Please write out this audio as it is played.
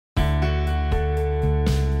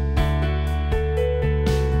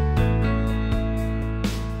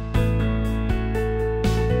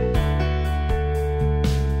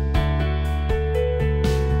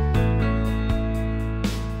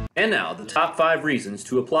And now, the top 5 reasons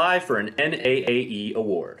to apply for an NAAE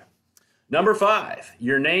award. Number 5,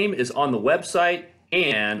 your name is on the website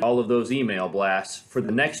and all of those email blasts for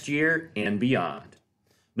the next year and beyond.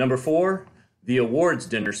 Number 4, the awards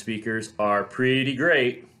dinner speakers are pretty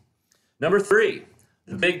great. Number 3,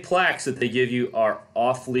 the big plaques that they give you are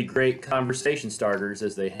awfully great conversation starters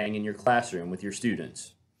as they hang in your classroom with your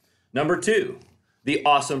students. Number 2, the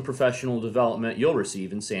awesome professional development you'll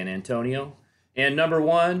receive in San Antonio. And number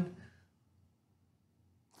 1,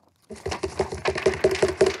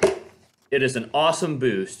 it is an awesome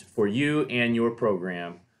boost for you and your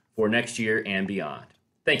program for next year and beyond.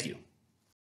 Thank you.